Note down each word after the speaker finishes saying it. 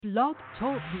Blog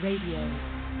Talk Radio.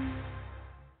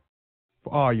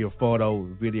 For all your photo,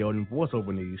 video, and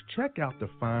voiceover needs, check out the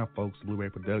fine folks at Blueberry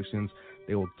Productions.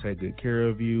 They will take good care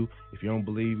of you. If you don't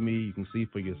believe me, you can see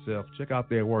for yourself. Check out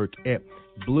their work at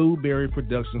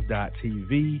blueberryproductions.tv,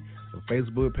 the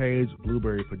Facebook page,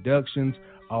 Blueberry Productions,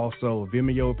 also a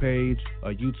Vimeo page, a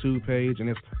YouTube page, and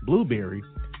it's Blueberry,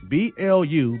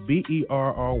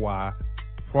 Blueberry,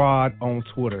 Prod on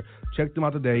Twitter. Check them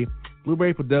out today.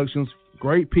 Blueberry Productions,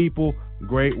 great people,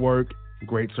 great work,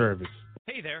 great service.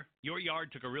 Hey there, your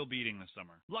yard took a real beating this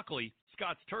summer. Luckily,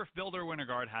 Scott's Turf Builder Winter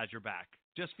Guard has your back.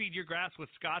 Just feed your grass with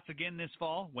Scott's again this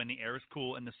fall when the air is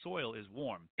cool and the soil is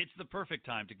warm. It's the perfect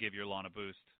time to give your lawn a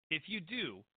boost. If you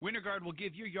do, Winter Guard will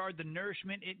give your yard the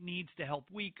nourishment it needs to help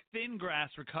weak, thin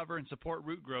grass recover and support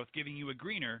root growth, giving you a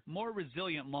greener, more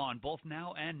resilient lawn both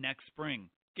now and next spring.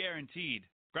 Guaranteed.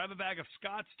 Grab a bag of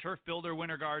Scott's Turf Builder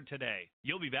Winter Guard today.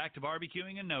 You'll be back to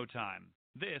barbecuing in no time.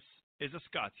 This is a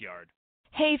Scott's Yard.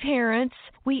 Hey parents,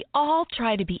 we all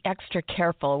try to be extra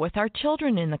careful with our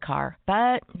children in the car,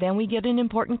 but then we get an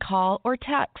important call or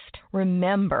text.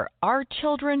 Remember, our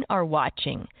children are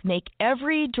watching. Make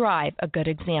every drive a good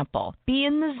example. Be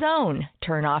in the zone.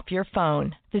 Turn off your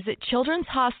phone. Visit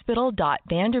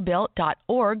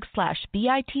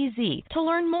childrenshospital.vanderbilt.org/BITZ to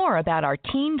learn more about our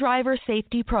Teen Driver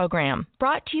Safety Program.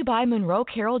 Brought to you by Monroe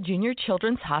Carroll Jr.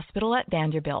 Children's Hospital at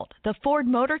Vanderbilt, the Ford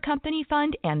Motor Company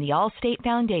Fund, and the Allstate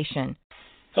Foundation.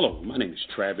 Hello, my name is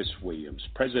Travis Williams,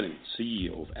 President and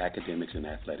CEO of Academics and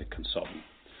Athletic Consulting,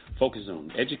 focusing on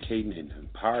educating and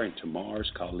empowering tomorrow's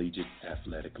collegiate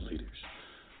athletic leaders.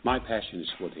 My passion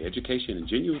is for the education and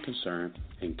genuine concern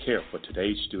and care for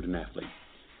today's student athlete.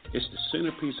 It's the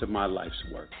centerpiece of my life's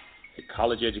work. A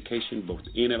college education, both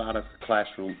in and out of the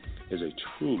classroom, is a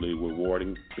truly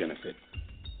rewarding benefit.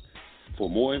 For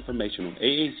more information on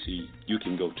AAC, you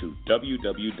can go to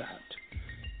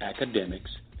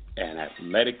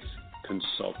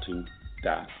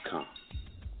www.academicsandathleticsconsulting.com.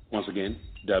 Once again,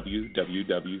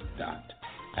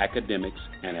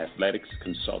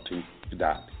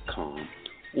 www.academicsandathleticsconsulting.com.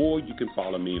 Or you can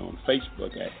follow me on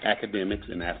Facebook at Academics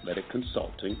and Athletic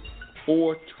Consulting,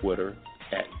 or Twitter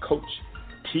at Coach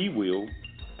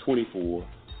TWill24,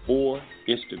 or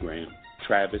Instagram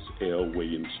Travis L.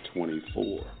 Williams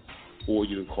 24. Or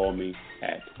you can call me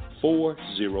at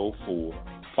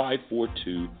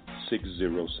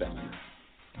 404-542-6079.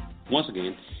 Once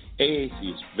again, AAC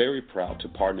is very proud to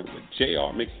partner with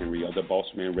J.R. McHenry of the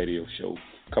Bossman Radio Show,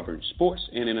 covering sports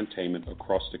and entertainment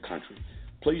across the country.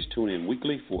 Please tune in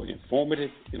weekly for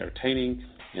informative, entertaining,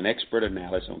 and expert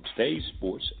analysis on today's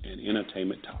sports and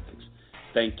entertainment topics.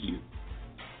 Thank you.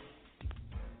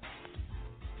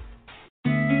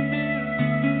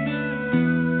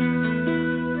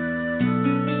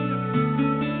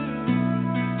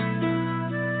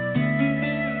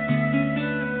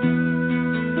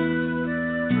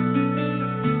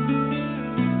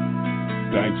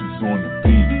 Digits on the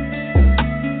beat.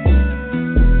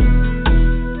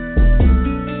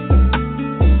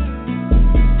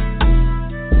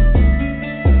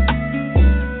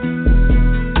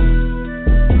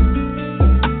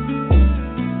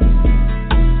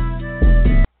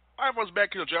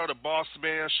 Back here, Joe, the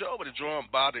Bossman Show, but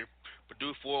joined by the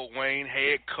Purdue Fort Wayne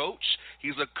head coach.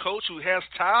 He's a coach who has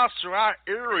ties to our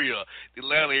area, the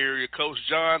Atlanta area, Coach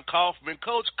John Coffman.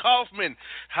 Coach Coffman,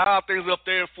 how are things up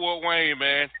there in Fort Wayne,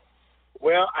 man?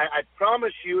 Well, I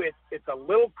promise you it's a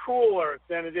little cooler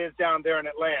than it is down there in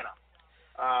Atlanta.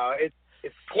 It's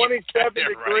 27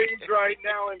 degrees right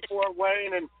now in Fort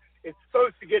Wayne, and it's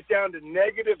supposed to get down to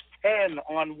 -10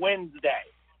 on Wednesday.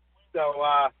 So,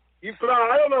 I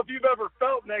don't know if you've ever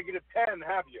felt -10,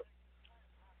 have you?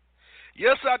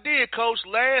 Yes, I did, Coach.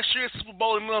 Last year, Super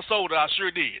Bowl in Minnesota, I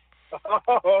sure did.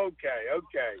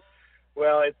 Okay.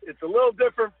 Well, it's a little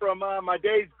different from my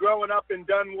days growing up in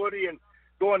Dunwoody and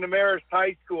going to Marist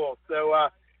High School. So, I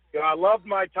loved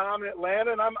my time in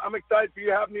Atlanta, and I'm excited for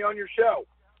you having me on your show.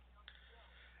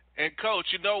 And,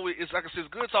 Coach, it's like I said, it's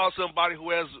good to talk to somebody who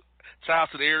has ties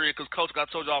to the area, because, Coach, I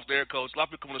told you off there, Coach, a lot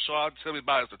of people come to the show and tell me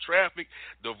about the traffic,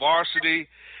 the varsity,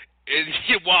 and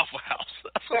Waffle House.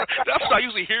 That's what I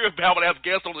usually hear about when I have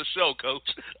guests on the show, Coach.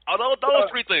 Those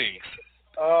three things.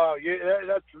 Oh,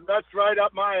 yeah, that's right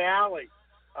up my alley.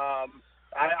 I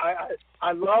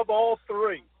love all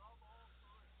three.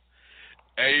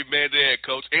 Amen there,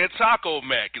 Coach. And Taco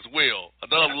Mac as well.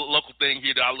 Another local thing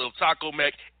here that I love, Taco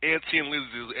Mac and Tin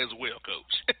Lizzy's as well,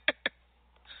 Coach.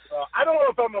 I don't know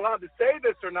if I'm allowed to say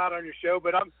this or not on your show,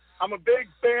 but I'm a big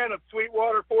fan of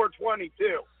Sweetwater 420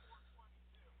 too.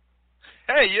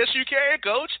 Hey, yes you can,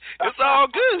 Coach. It's all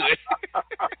good.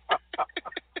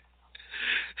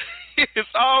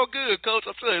 It's all good, Coach.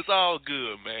 I tell you, it's all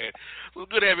good, man. It's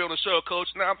good to have you on the show, Coach.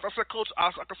 Now, I said, Coach, I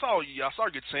saw you. I saw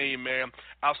your team, man.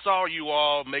 I saw you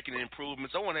all making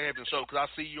improvements. I want to have you on the show because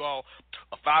I see you all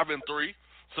 5-3.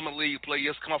 Some of the league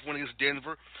players come off winning against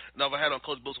Denver. Now, I've had on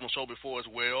Coach Bossman show before as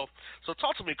well. So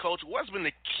talk to me, Coach. What's been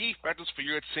the key factors for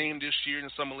your team this year in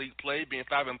summer league play, being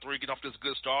 5-3, getting off this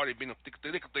good start, and being the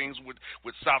thick of things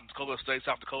with South Dakota State,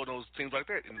 South Dakota, those teams like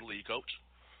that in the league, Coach?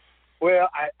 Well,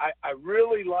 I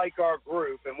really like our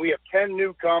group, and we have 10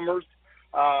 newcomers,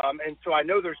 and so I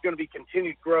know there's going to be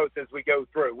continued growth as we go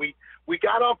through. We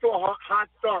got off to a hot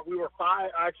start. We were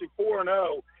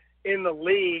 4-0 in the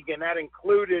league, and that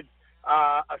included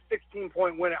a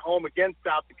 16-point win at home against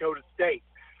South Dakota State,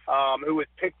 who was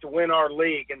picked to win our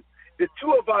league. And the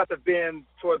two of us have been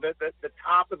sort of the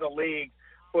top of the league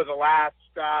for the last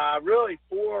really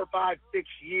 4, 5, 6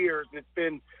 years. It's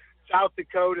been South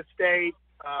Dakota State,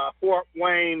 Fort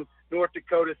Wayne, North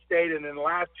Dakota State, and in the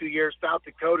last 2 years, South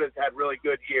Dakota's had really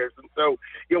good years. And so,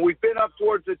 we've been up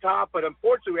towards the top, but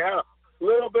unfortunately we had a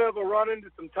little bit of a run into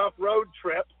some tough road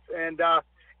trips and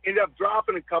ended up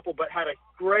dropping a couple, but had a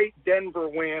great Denver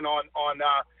win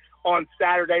on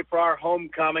Saturday for our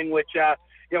homecoming, which,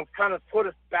 kind of put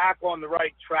us back on the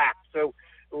right track. So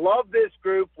love this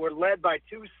group. We're led by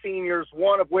 2 seniors,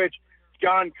 one of which,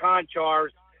 John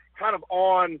Conchar's kind of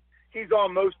he's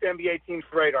on most NBA teams'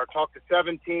 radar. Talked to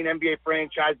 17 NBA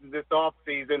franchises this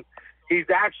offseason. He's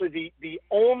actually the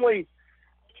only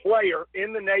player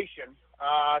in the nation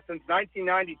since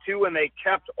 1992 when they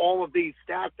kept all of these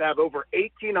stats to have over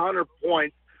 1,800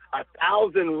 points,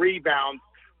 1,000 rebounds,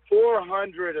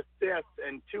 400 assists,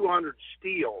 and 200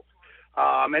 steals.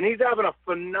 And he's having a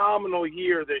phenomenal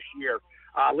year this year,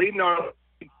 leading our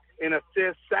league in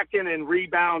assists, second in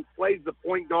rebounds, plays the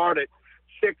point guard at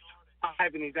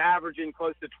 6'5", and he's averaging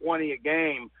close to 20 a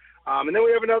game. And then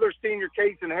we have another senior,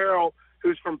 Casey Harrell,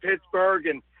 who's from Pittsburgh,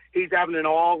 and he's having an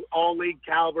all-league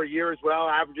caliber year as well,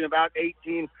 averaging about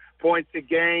 18 points a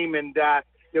game. And,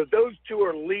 those two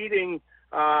are leading,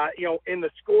 in the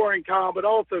scoring column, but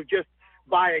also just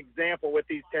by example with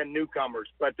these 10 newcomers.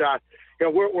 But,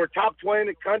 we're top 20 in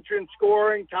the country in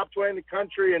scoring, top 20 in the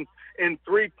country in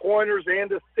three-pointers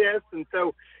and assists. And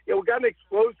so, we've got an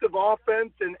explosive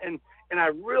offense, and I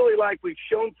really like we've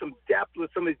shown some depth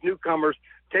with some of these newcomers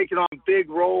taking on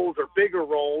bigger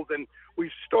roles, and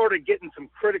we've started getting some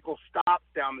critical stops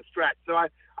down the stretch. So I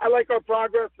like our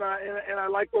progress, and I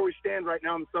like where we stand right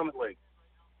now in the Summit League.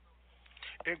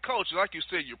 And, Coach, like you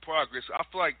said, your progress, I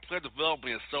feel like player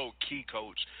development is so key,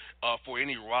 Coach, for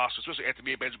any roster, especially at the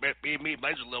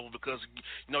mid-major level, because,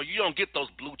 you don't get those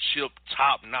blue-chip,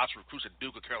 top-notch recruits that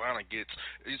Duke or Carolina gets.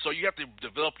 So you have to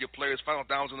develop your players, find out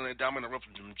down in the rough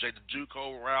from the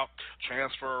JUCO route,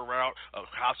 transfer route, a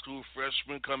high school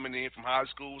freshman coming in from high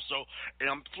school. So, and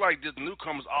I feel like the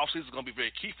newcomers offseason is going to be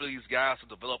very key for these guys to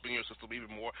develop in your system even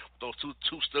more. Those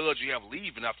two studs you have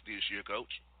leaving after this year,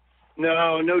 Coach.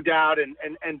 No doubt.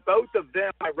 And both of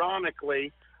them,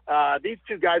 ironically, these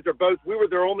two guys we were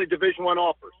their only Division I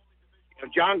offers.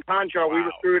 John Conchar, wow. We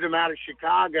recruited him out of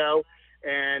Chicago,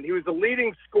 and he was the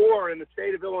leading scorer in the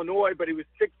state of Illinois, but he was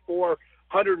 6'4",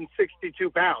 162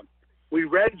 pounds. We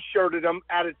redshirted him,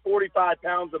 added 45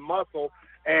 pounds of muscle,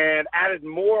 and added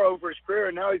more over his career,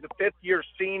 and now he's a fifth-year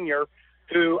senior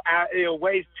who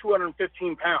weighs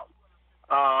 215 pounds.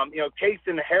 Casey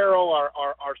Harrell,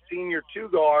 our senior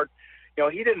two-guard,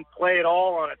 he didn't play at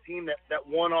all on a team that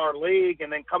won our league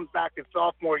and then comes back his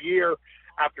sophomore year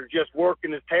after just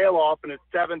working his tail off and is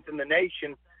 7th in the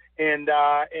nation in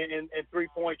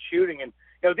three-point shooting. And,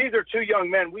 these are two young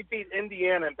men. We beat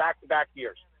Indiana in back-to-back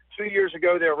years. 2 years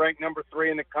ago, they were ranked number 3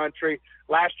 in the country.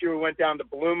 Last year, we went down to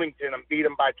Bloomington and beat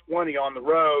them by 20 on the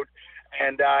road.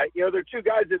 And, they're two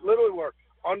guys that literally were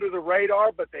under the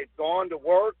radar, but they've gone to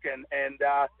work and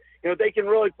they can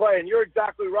really play. And you're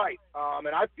exactly right. And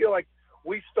I feel like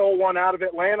we stole one out of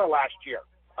Atlanta last year.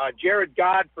 Jared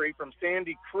Godfrey from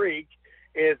Sandy Creek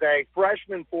is a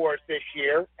freshman for us this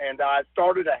year, and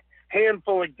started a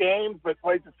handful of games, but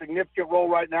plays a significant role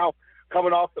right now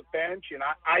coming off the bench. And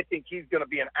I think he's going to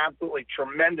be an absolutely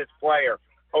tremendous player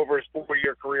over his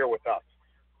 4-year career with us.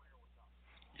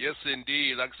 Yes,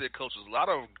 indeed. Like I said, Coach, there's a lot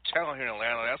of talent here in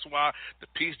Atlanta. That's why the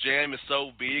Peace Jam is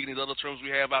so big, and these other terms we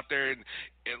have out there in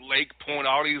Lake Point,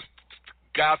 all these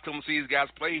guys come and see these guys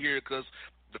play here because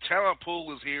the talent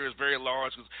pool is very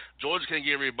large because Georgia can't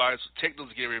get everybody, so Tech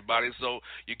doesn't get everybody. So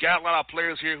you got a lot of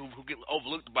players here who get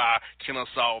overlooked by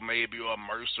Kennesaw maybe, or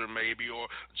Mercer maybe, or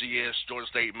GS, Georgia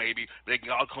State maybe. They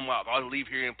can all come out, all leave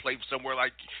here and play somewhere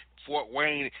like Fort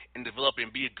Wayne and develop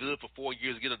and be good for 4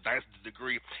 years, get a dynasty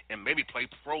degree, and maybe play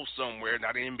pro somewhere,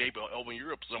 not in NBA, but over in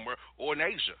Europe somewhere or in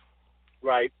Asia.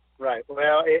 Right.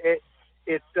 Well, it's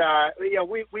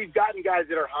we've gotten guys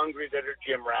that are hungry, that are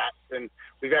gym rats, and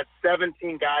we've got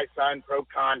 17 guys signed pro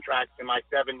contracts in my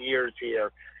 7 years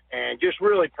here, and just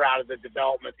really proud of the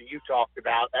development that you talked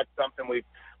about. That's something we've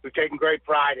taken great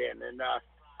pride in, and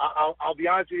I'll be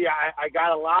honest with you, I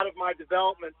got a lot of my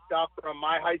development stuff from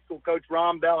my high school coach,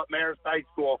 Ron Bell at Marist High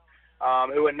School,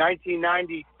 who in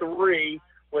 1993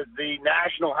 was the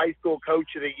National High School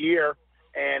Coach of the Year.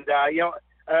 And,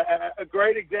 a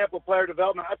great example of player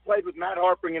development. I played with Matt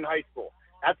Harpring in high school.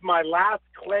 That's my last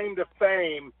claim to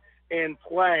fame in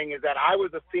playing, is that I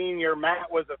was a senior,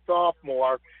 Matt was a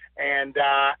sophomore, and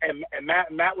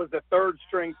Matt was the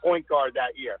third-string point guard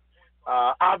that year.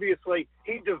 Obviously,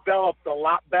 he developed a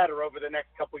lot better over the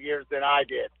next couple of years than I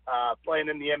did, playing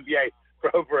in the NBA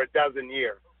for over a dozen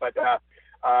years. But,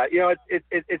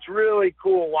 it's really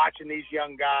cool watching these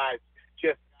young guys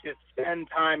just spend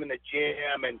time in the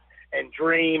gym and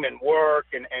dream and work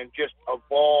and just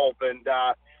evolve.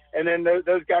 And then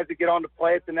those guys that get on to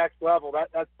play at the next level,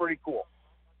 that's pretty coal.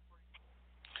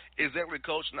 Exactly,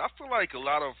 Coach. And I feel like a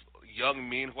lot of young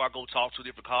men who I go talk to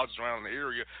different colleges around the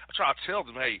area, I try to tell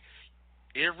them, hey,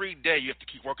 every day you have to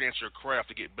keep working at your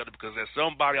craft to get better, because there's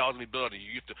somebody always be better than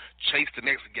you. You have to chase the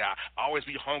next guy. Always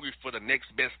be hungry for the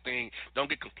next best thing.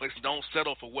 Don't get complacent. Don't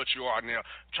settle for what you are now.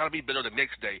 Try to be better the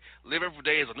next day. Live every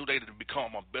day as a new day to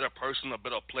become a better person, a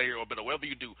better player, or better whatever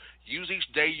you do. Use each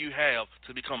day you have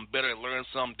to become better and learn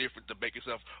something different to make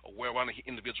yourself aware of an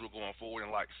individual going forward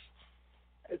in life.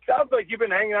 It sounds like you've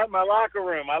been hanging out in my locker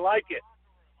room. I like it.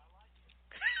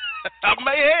 I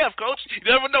may have, Coach. You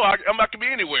never know. I could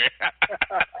be anywhere.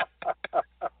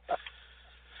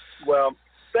 Well,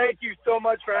 thank you so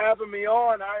much for having me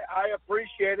on. I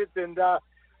appreciate it, and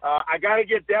I got to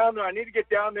get down there. I need to get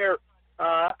down there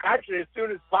actually as soon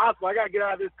as possible. I got to get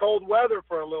out of this cold weather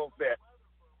for a little bit.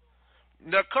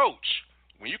 Now, Coach,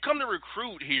 when you come to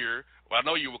recruit here, well, I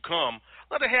know you will come,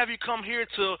 I'd love to have you come here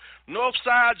to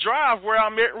Northside Drive, where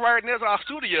I'm at right next to our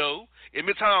studio in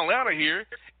Midtown Atlanta here.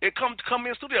 And come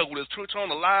in studio with us, turn on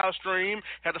the live stream,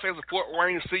 have the fans of Fort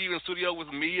Wayne see you in studio with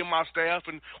me and my staff,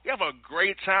 and we have a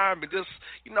great time and just,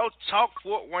 talk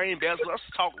Fort Wayne basketball.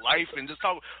 Let's talk life and just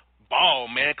talk ball,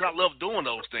 man, because I love doing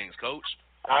those things, Coach.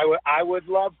 I would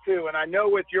love to, and I know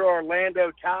with your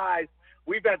Orlando ties,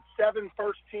 we've had 7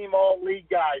 first-team All-League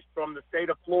guys from the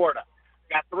state of Florida.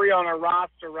 Got 3 on our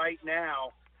roster right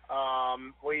now.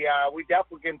 We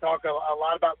definitely can talk a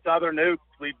lot about Southern hoops.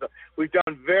 We've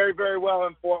done very, very well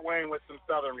in Fort Wayne with some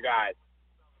Southern guys.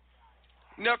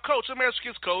 Now, Coach, let me ask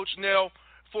you this, Coach. Now,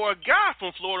 for a guy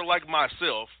from Florida like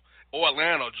myself or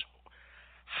Atlanta,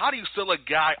 how do you sell a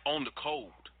guy on the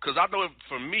cold? Because I know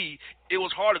for me, it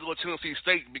was hard to go to Tennessee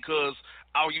State because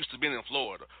I was used to being in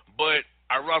Florida. But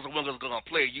I realized I wasn't going to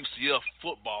play UCF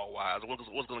football-wise. I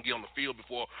wasn't going to get on the field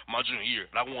before my junior year,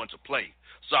 and I wanted to play.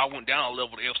 So I went down a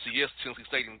level to FCS, Tennessee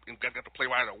State, and got to play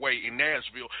right away in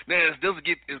Nashville. Now, it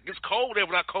gets cold there,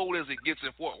 but not cold as it gets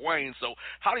in Fort Wayne. So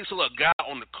how do you sell a guy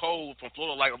on the cold from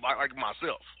Florida like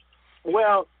myself?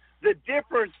 Well, the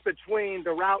difference between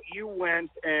the route you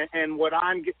went and what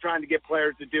I'm trying to get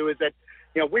players to do is that,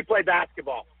 we play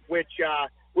basketball, which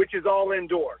is all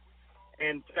indoors.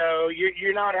 And so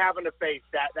you're not having to face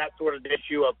that sort of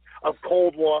issue of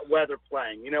cold weather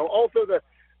playing. Also the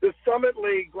Summit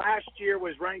League last year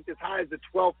was ranked as high as the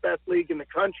 12th best league in the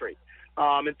country.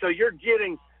 And so you're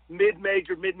getting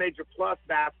mid-major plus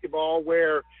basketball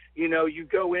where, you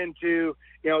go into,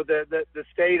 the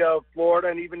state of Florida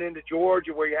and even into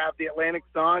Georgia where you have the Atlantic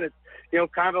Sun. It's,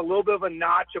 kind of a little bit of a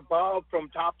notch above from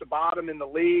top to bottom in the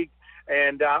league.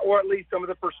 And or at least some of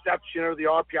the perception or the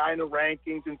RPI and the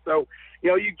rankings. And so,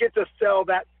 you get to sell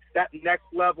that next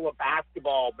level of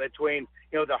basketball between,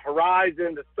 the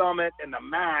Horizon, the Summit, and the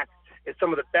MAC is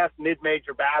some of the best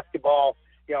mid-major basketball,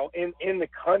 in the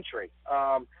country.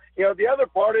 The other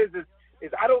part is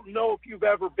I don't know if you've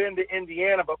ever been to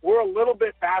Indiana, but we're a little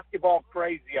bit basketball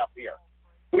crazy up here.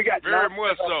 We got very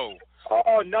much so.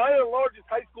 9 of the largest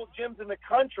high school gyms in the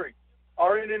country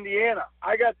are in Indiana.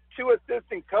 I got 2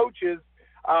 assistant coaches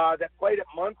that played at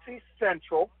Muncie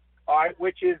Central, all right,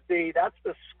 which is that's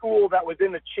the school that was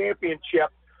in the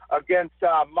championship against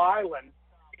Milan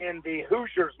in the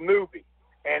Hoosiers movie,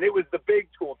 and it was the big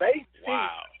school. They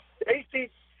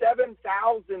seat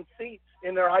 7,000 seats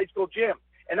in their high school gym,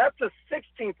 and that's the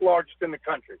 16th largest in the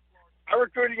country. I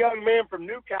recruited a young man from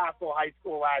Newcastle High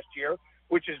School last year,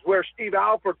 which is where Steve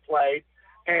Alford played.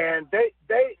 And they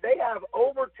have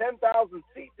over 10,000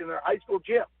 seats in their high school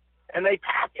gym, and they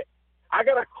pack it. I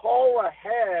got to call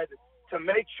ahead to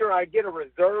make sure I get a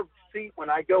reserved seat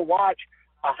when I go watch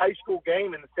a high school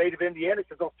game in the state of Indiana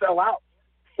because they'll sell out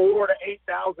 4,000 to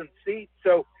 8,000 seats.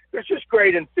 So there's just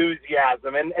great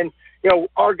enthusiasm. And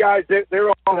our guys, they're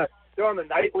on the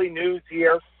nightly news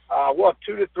here. We'll have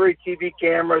 2 to 3 TV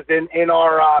cameras in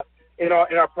our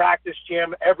practice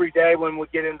gym every day when we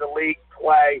get into league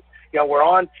play. We're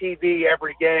on TV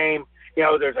every game.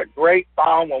 There's a great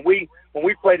following. When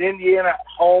we played Indiana at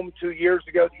home 2 years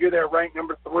ago, the year they were ranked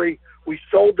number 3, we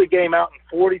sold the game out in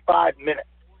 45 minutes,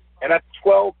 and that's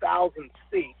 12,000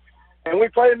 seats. And we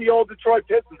played in the old Detroit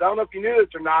Pistons. I don't know if you knew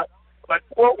this or not, but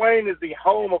Fort Wayne is the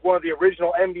home of one of the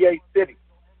original NBA cities.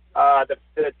 The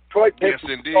Detroit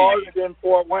Pistons started in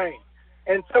Fort Wayne.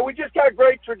 And so we just got a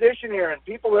great tradition here, and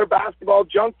people are basketball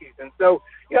junkies. And so,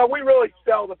 we really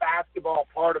sell the basketball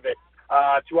part of it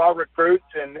to our recruits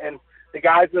and the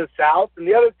guys in the South. And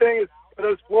the other thing is, for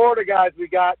those Florida guys we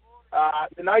got,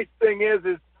 the nice thing is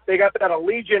they got that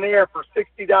Allegiant Air for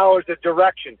 $60 a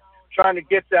direction, trying to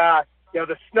get the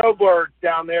snowbirds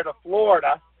down there to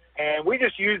Florida. And we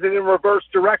just use it in reverse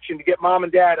direction to get mom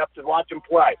and dad up to watch them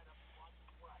play.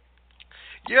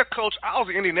 Yeah, Coach, I was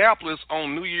in Indianapolis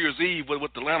on New Year's Eve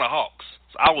with the Atlanta Hawks.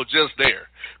 So I was just there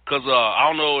because I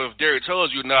don't know if Derek told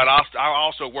you or not. I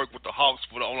also work with the Hawks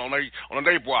on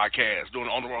their broadcast,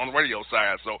 on the radio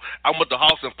side. So I'm with the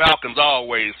Hawks and Falcons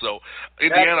always. So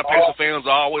Indiana Pacer fans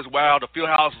are always wild. The field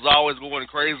house is always going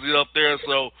crazy up there.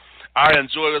 So I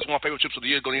enjoy this. One of my favorite trips of the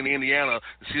year, going to Indiana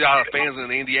to see how the fans in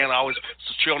Indiana always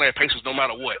cheer on their Pacers no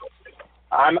matter what.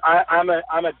 I'm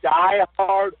a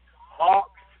diehard Hawks,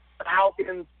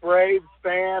 Falcons, Braves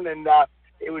fan, and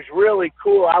it was really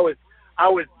cool. I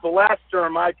was blessed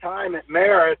during my time at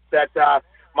Marist that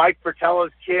Mike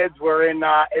Fratello's kids were in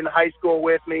high school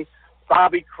with me.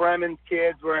 Bobby Kremen's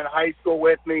kids were in high school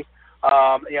with me.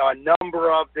 A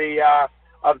number of the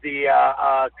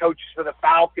coaches for the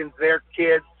Falcons, their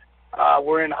kids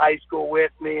were in high school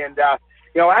with me. And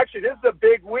actually, this is a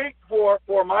big week for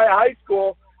my high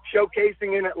school,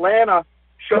 showcasing in Atlanta.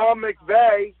 Sean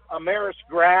McVay, a Marist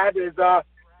grad, is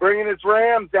bringing his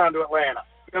Rams down to Atlanta.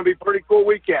 It's going to be a pretty cool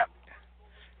weekend.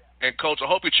 And, Coach, I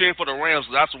hope you're cheering for the Rams.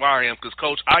 That's where I am because,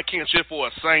 Coach, I can't cheer for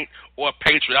a Saint or a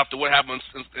Patriot after what happens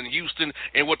in Houston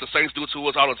and what the Saints do to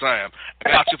us all the time.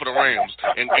 I got to cheer for the Rams.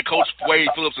 And Coach Wade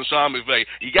Phillips and Sean McVay.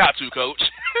 You got to, Coach.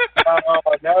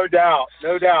 No doubt.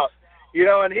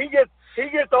 And he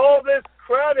gets all this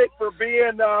credit for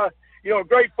being a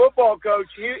great football coach.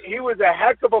 He was a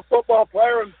heck of a football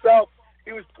player himself.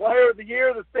 He was Player of the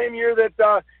Year the same year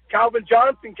that Calvin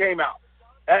Johnson came out.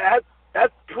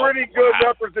 That's pretty good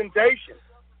representation.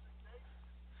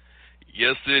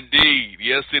 Yes,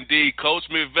 indeed. Coach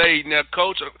McVay. Now,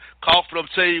 Coach Coffman, I'll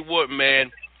tell you what,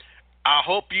 man. I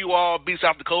hope you all beat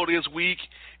South Dakota this week.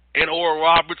 And Oral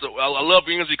Roberts. I love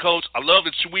your energy, Coach. I love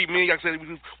that we, like I said,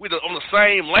 we're on the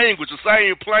same language, the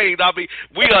same plane.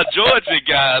 We are Georgia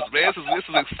guys, man. This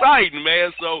is exciting,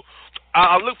 man. So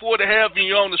I look forward to having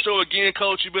you on the show again,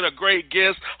 Coach. You've been a great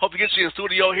guest. Hope to get you in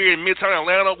studio here in Midtown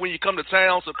Atlanta when you come to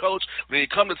town. So, Coach, when you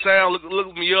come to town,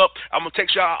 look me up. I'm going to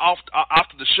text you off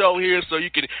after the show here so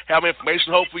you can have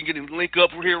information. Hopefully we can get a link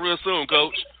up here real soon,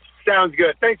 Coach. Sounds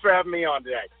good. Thanks for having me on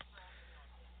today.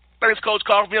 Thanks, Coach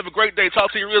Coffman. Have a great day.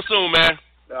 Talk to you real soon, man.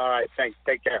 All right. Thanks.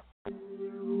 Take care.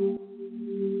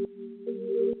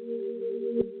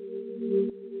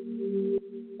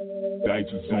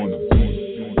 Digits on the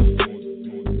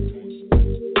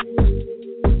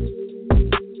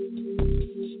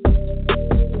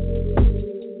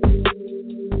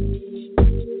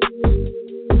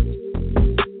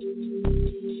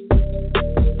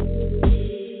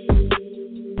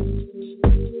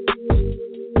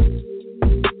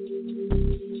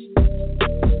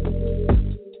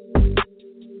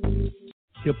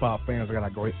hip-hop fans, I got a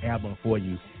great album for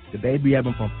you. The debut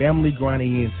album from Family Grind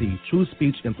ENT, True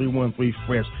Speech and 313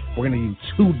 Fresh. We're going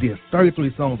to use 2 discs,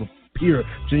 33 songs of pure,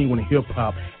 genuine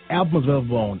hip-hop. Albums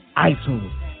available on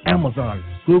iTunes, Amazon,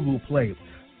 Google Play,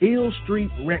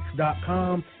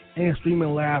 illstreetrex.com, and streaming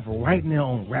live right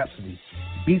now on Rhapsody,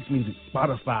 Beats Music,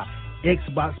 Spotify,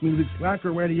 Xbox Music,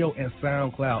 Slacker Radio, and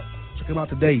SoundCloud. Check them out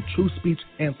today, True Speech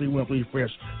and 313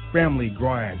 Fresh, Family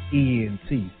Grind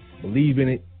ENT. Believe in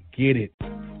it, get it.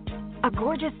 A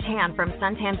gorgeous tan from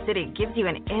Suntan City gives you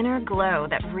an inner glow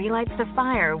that relights the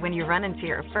fire when you run into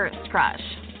your first crush.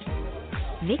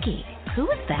 Vicky, who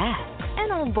was that?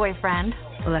 An old boyfriend.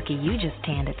 Lucky you just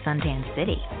tanned at Suntan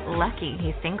City. Lucky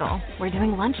he's single. We're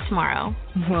doing lunch tomorrow.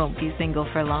 Won't be single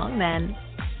for long then.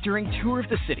 During Tour of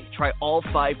the City, try all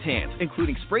 5 tans,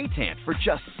 including spray tan, for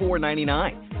just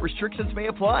 $4.99. Restrictions may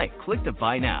apply. Click to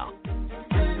buy now.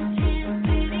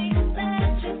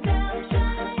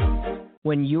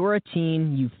 When you're a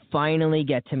teen, you finally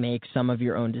get to make some of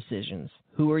your own decisions.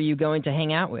 Who are you going to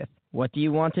hang out with? What do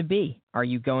you want to be? Are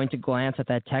you going to glance at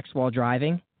that text while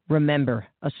driving? Remember,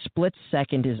 a split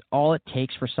second is all it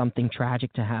takes for something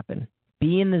tragic to happen.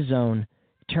 Be in the zone.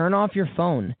 Turn off your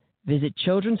phone. Visit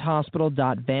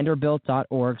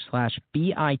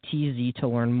childrenshospital.vanderbilt.org/BITZ to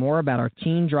learn more about our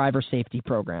teen driver safety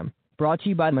program. Brought to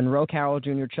you by Monroe Carroll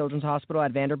Jr. Children's Hospital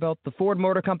at Vanderbilt, the Ford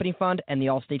Motor Company Fund, and the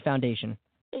Allstate Foundation.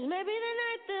 It's maybe the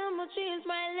night that my dreams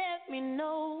might let me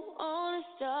know. All the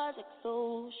stars are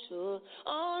so sure.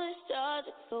 All the stars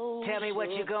are so Tell me what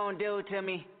you gonna do to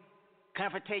me.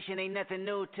 Confrontation ain't nothing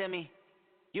new to me.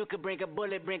 You could bring a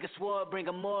bullet, bring a sword, bring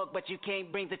a morgue, but you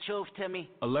can't bring the truth to me.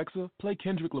 Alexa, play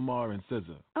Kendrick Lamar and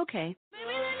SZA. Okay.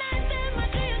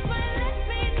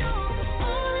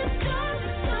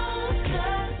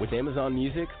 With Amazon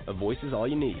Music, a voice is all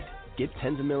you need. Get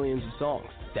tens of millions of songs.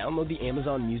 Download the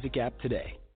Amazon Music app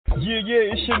today. Yeah,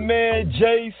 it's your man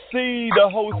JC, the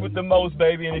host with the most,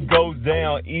 baby, and it goes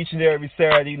down each and every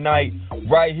Saturday night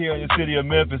right here in the city of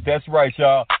Memphis. That's right,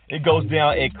 y'all. It goes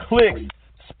down at Clicks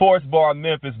Sports Bar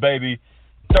Memphis, baby.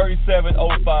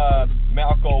 3705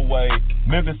 Malco Way,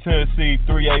 Memphis, Tennessee,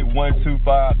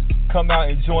 38125. Come out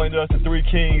and join us, the Three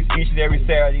Kings, each and every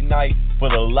Saturday night for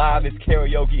the livest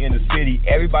karaoke in the city.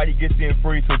 Everybody gets in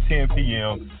free till 10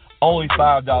 p.m. Only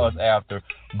 $5 after.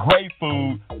 Great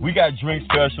food. We got drink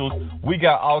specials. We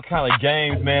got all kind of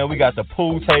games, man. We got the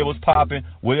pool tables popping.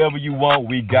 Whatever you want,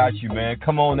 we got you, man.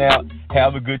 Come on out.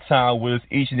 Have a good time with us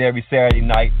each and every Saturday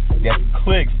night. That's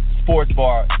Clicks Sports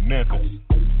Bar, Memphis.